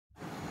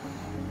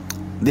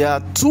there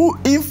are two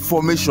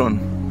information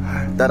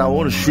that I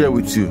want to share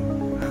with you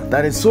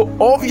that is so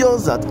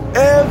obvious that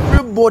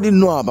everybody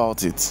know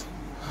about it,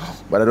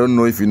 but I don't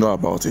know if you know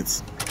about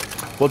it.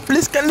 But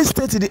please kindly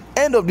stay to the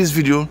end of this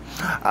video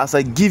as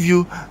I give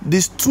you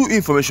these two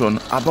information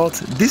about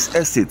this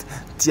estate,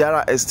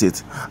 TIARA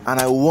Estate, and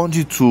I want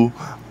you to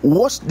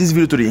watch this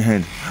video to the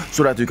end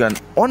so that you can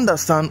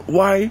understand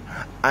why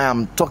I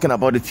am talking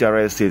about the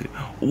TIARA Estate,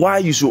 why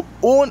you should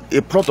own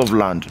a plot of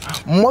land,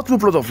 multiple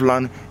plots of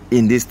land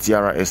in this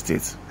TIARA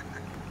Estate.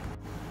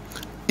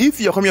 If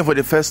you're coming here for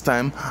the first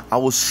time, I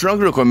would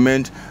strongly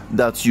recommend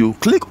that you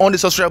click on the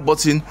subscribe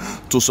button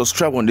to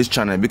subscribe on this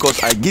channel,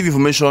 because I give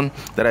information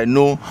that I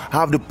know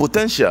have the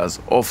potentials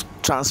of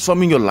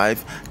transforming your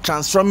life,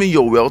 transforming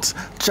your wealth,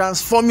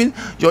 transforming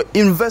your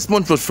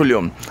investment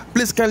portfolio.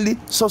 Please kindly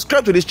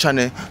subscribe to this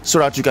channel so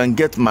that you can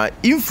get my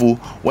info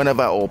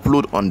whenever I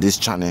upload on this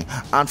channel.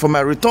 And for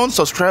my return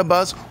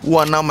subscribers who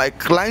are now my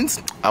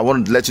clients, I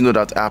want to let you know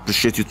that I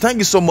appreciate you. Thank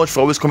you so much for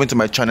always coming to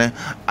my channel.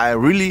 I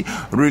really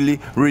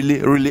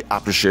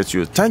appreciate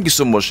you. Thank you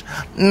so much.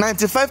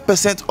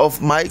 95%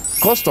 of my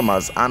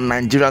customers are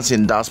Nigerians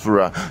in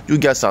diaspora. You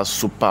guys are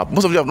superb.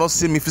 Most of you have not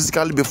seen me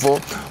physically before,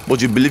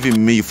 but you believe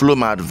in me, you follow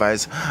my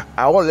advice.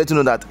 I want to let you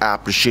know that I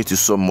appreciate you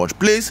so much.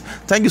 Please,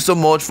 thank you so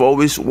much for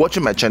always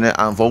watching my channel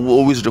and for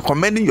always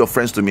recommending your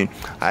friends to me.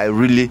 I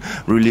really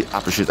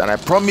appreciate it, and I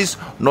promise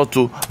not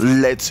to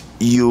let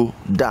you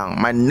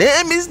down. My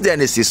name is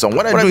Dennis Sison.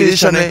 What I do in this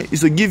channel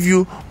is to give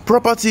you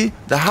property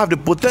that have the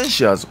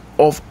potentials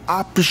of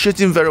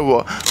appreciating very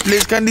well.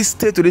 Please kindly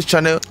stay to this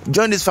channel,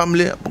 join this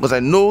family, because I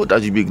know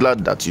that you'll be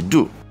glad that you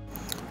do.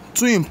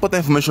 Two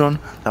important information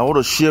that I want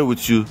to share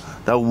with you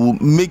that will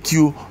make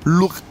you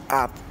look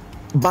at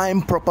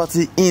buying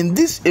property in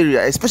this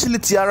area, especially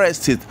TIARA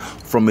Estate,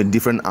 from a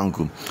different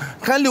angle.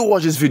 Kindly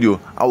watch this video.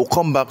 I will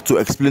come back to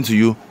explain to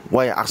you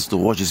why I asked to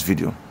watch this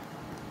video.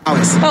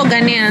 Oh,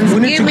 Ghanaians,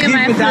 give me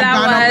my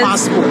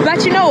flowers.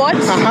 But you know what?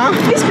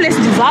 This place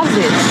deserves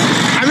it.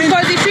 I mean,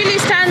 because it really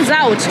stands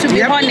out, to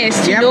be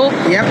honest, you know.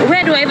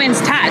 Where do I even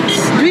start?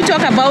 Do we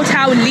talk about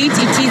how lit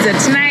it is at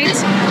night?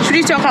 Should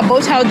we talk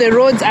about how the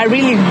roads are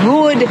really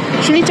good?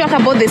 Should we talk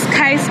about the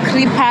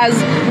skyscrapers?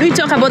 Do we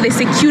talk about the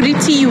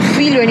security you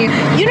feel when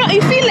you know,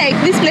 you feel like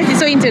this place is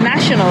so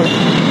international.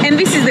 And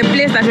this is the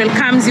place that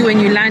welcomes you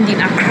when you land in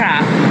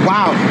Accra.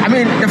 Wow. I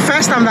mean, the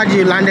first time that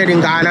you landed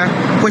in Ghana,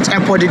 which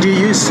airport did you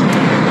use?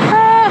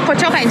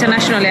 Kochoka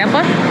International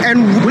Airport.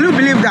 And will you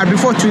believe that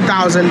before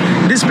 2000,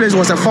 this place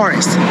was a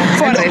forest?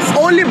 And the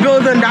only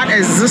building that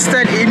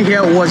existed in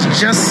here was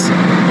just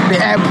the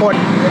airport,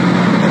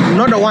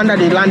 not the one that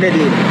they landed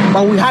in.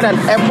 But we had an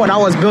airport that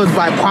was built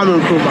by Kwame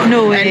Nkrumah.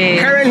 No way.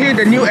 And currently,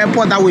 the new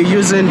airport that we're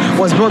using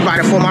was built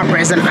by the former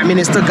president. I mean,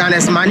 it's still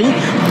Ghana's money,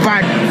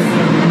 but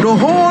the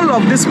whole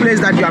of this place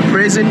that you are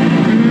praising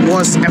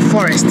was a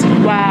forest.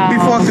 Wow.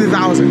 Before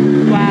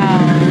 2000. Wow.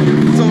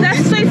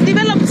 So it's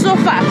developed so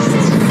fast.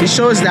 It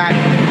shows that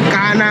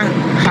Ghana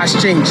has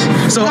changed.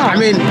 So, I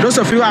mean, those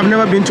of you who have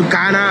never been to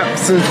Ghana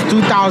since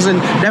 2000,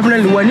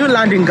 definitely when you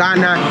land in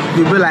Ghana,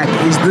 you'll be like,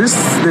 is this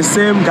the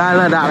same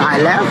Ghana that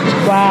I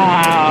left?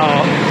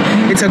 Wow.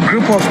 It's a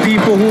group of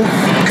people who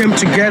came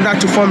together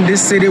to form this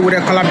city with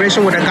a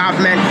collaboration with the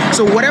government.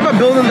 So whatever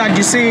building that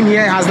you see in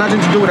here has nothing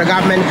to do with the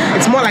government.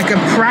 It's more like a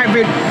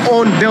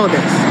private-owned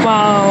building.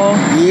 Wow.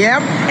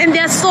 Yep. And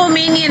there are so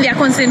many, and they are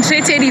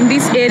concentrated in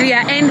this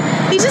area, and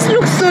it just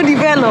looks so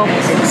developed.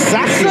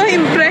 Exactly. So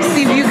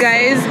impressive, you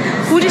guys.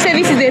 Would you say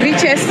this is the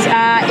richest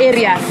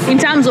area in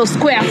terms of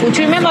square foot?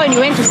 Remember when you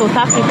went to South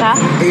Africa?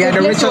 Yeah,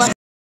 the richest.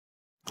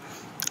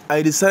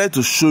 I decided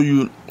to show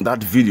you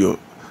that video.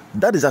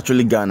 That is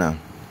actually Ghana.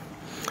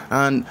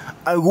 And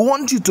I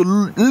want you to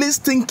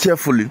listen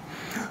carefully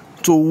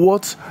to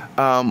what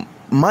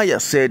Maya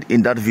said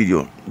in that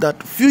video.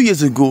 That few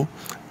years ago,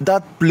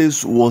 that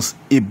place was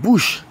a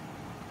bush.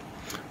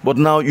 But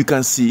now you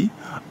can see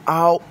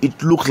how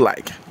it looked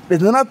like.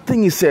 There's another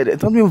thing he said,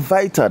 it's something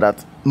vital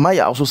that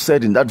Maya also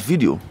said in that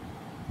video.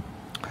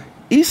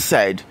 He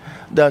said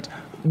that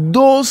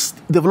those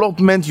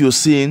developments you're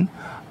seeing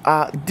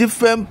are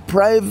different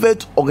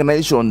private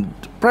organizations,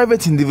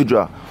 private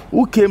individuals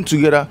who came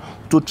together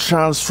to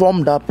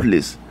transform that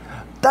place.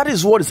 That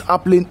is what is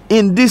happening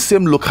in this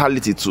same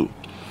locality too.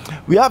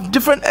 We have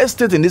different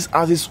estates in this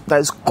artist that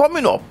is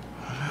coming up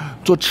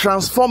to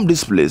transform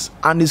this place,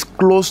 and is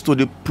close to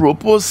the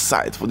proposed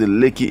site for the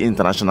Lekki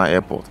International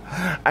Airport.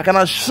 I can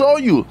assure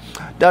you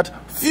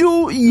that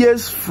few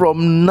years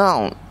from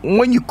now,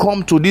 when you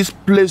come to this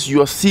place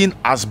you are seeing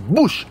as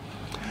bush,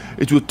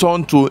 it will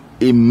turn to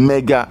a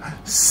mega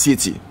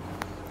city.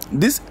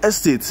 This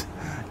estate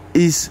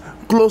is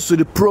close to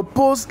the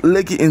proposed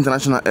Lekki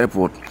International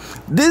Airport.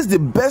 This is the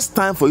best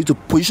time for you to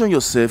position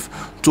yourself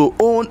to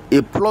own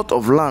a plot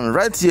of land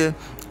right here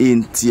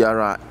in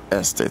TIARA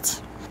Estate.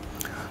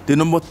 The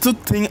number two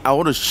thing I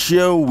want to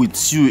share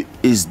with you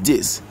is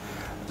this.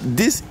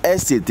 This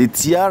estate, the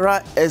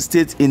TIARA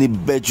Estate in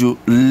Ibeju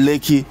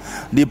Lekki,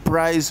 the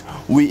price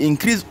will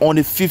increase on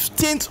the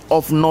 15th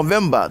of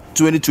November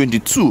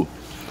 2022.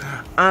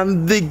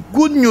 And the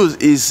good news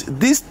is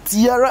this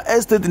TIARA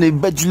Estate in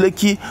Ibeju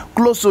Lekki,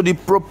 close to the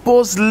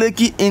proposed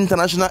Lekki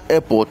International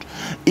Airport,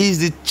 is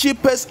the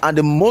cheapest and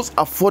the most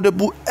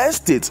affordable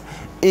estate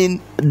in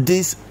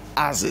this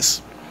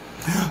axis.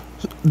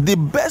 The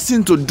best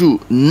thing to do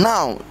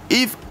now,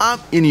 if I'm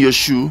in your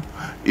shoe,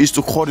 is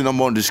to call the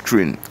number on the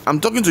screen. I'm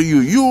talking to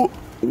you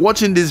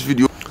watching this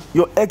video.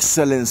 Your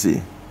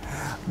Excellency,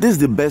 this is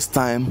the best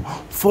time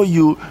for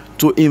you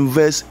to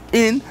invest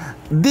in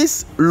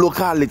this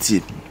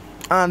locality.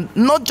 And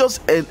not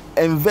just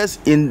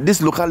invest in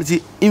this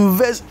locality,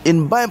 invest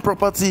in buying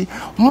property,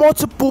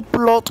 multiple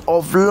plot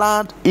of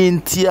land in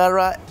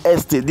TIARA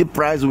Estate. The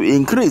price will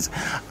increase.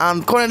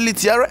 And currently,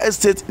 TIARA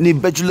Estate in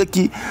Ibeju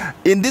Lekki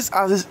in this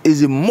axis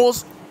is the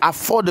most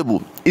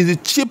affordable, is the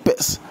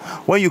cheapest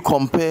when you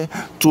compare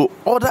to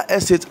other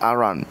estates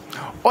around.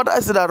 Other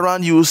estates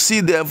around, you will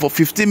see them for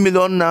 15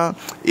 million now,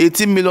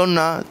 18 million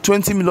now,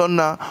 20 million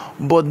now.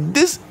 But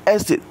this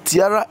estate,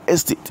 TIARA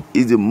Estate,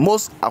 is the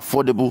most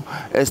affordable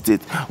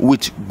estate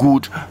with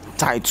good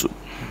title.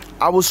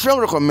 I would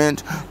strongly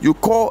recommend you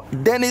call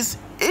Dennis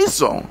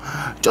Isong.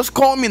 Just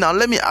call me now.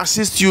 Let me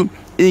assist you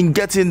in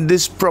getting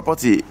this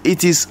property.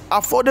 It is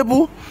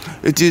affordable.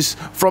 It is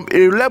from a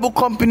reliable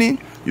company.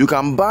 You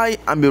can buy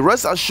and be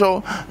rest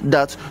assured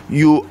that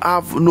you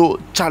have no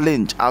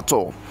challenge at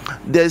all.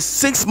 There's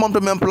 6-month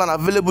payment plan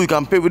available. You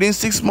can pay within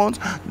 6 months.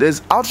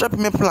 There's outright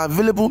payment plan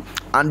available,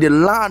 and the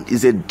land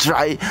is a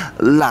dry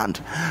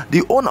land.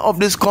 The owner of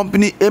this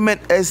company, Amen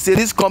Estate,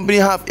 this company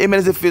have Amen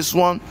Estate Phase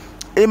 1,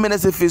 Amen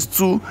Estate Phase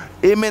 2,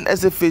 Amen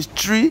Estate Phase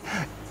 3,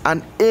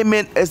 and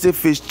Amen Estate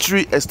Phase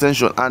 3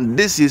 extension. And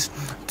this is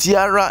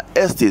TIARA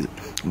Estate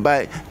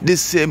by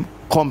this same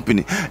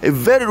company, a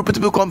very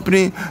reputable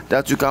company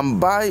that you can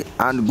buy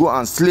and go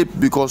and sleep,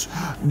 because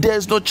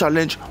there's no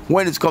challenge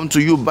when it comes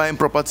to you buying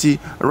property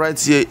right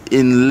here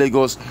in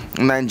Lagos,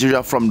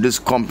 Nigeria, from this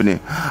company.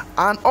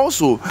 And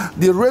also,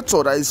 the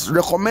realtor that is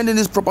recommending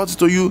this property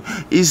to you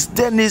is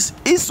Dennis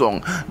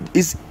Isong.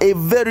 Is a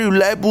very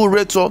reliable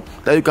realtor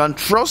that you can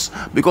trust,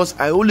 because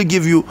I only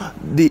give you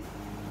the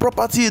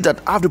property that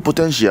have the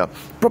potential,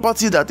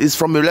 property that is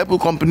from a reliable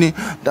company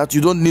that you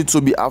don't need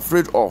to be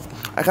afraid of.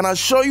 I can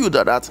assure you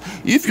that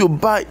if you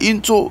buy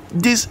into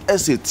this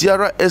estate,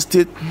 TIARA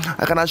Estate,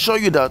 I can assure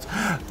you that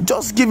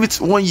just give it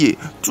 1 year,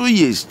 2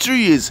 years, 3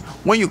 years.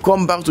 When you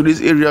come back to this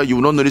area, you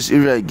will not know this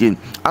area again.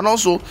 And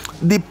also,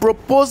 the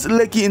proposed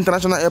Lekki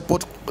International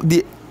Airport,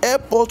 the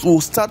airport will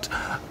start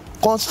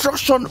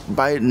construction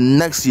by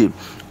next year.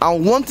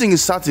 And one thing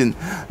is certain,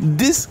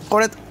 this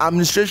current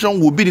administration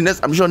will be the next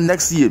administration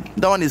next year.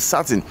 That one is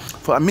certain.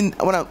 When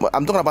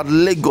I'm talking about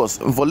Lagos,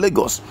 for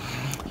Lagos,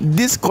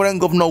 this current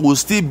governor will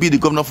still be the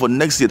governor for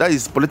next year. That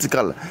is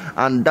political,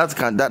 and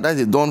that is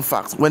a done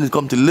fact when it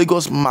comes to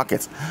Lagos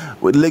market,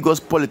 with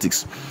Lagos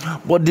politics.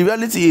 But the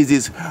reality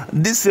is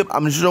this same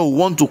administration will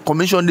want to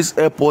commission this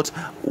airport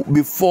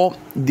before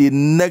the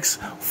next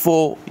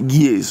 4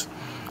 years.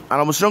 And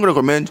I would strongly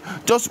recommend,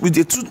 just with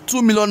a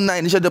 2 million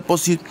initial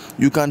deposit,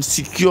 you can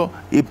secure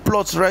a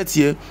plot right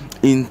here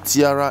in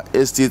TIARA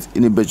Estate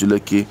in Ibeju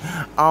Lekki.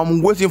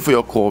 I'm waiting for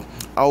your call.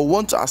 I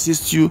want to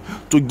assist you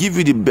to give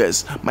you the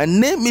best. My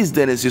name is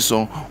Dennis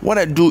Isong. What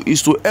I do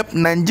is to help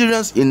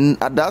Nigerians in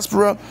a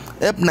diaspora,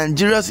 help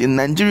Nigerians in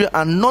Nigeria,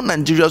 and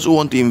non-Nigerians who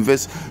want to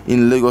invest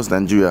in Lagos,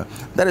 Nigeria.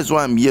 That is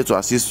why I'm here to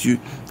assist you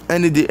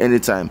any day,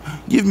 anytime.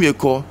 Give me a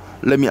call.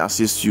 Let me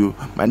assist you.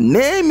 My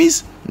name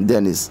is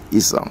Dennis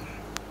Isong.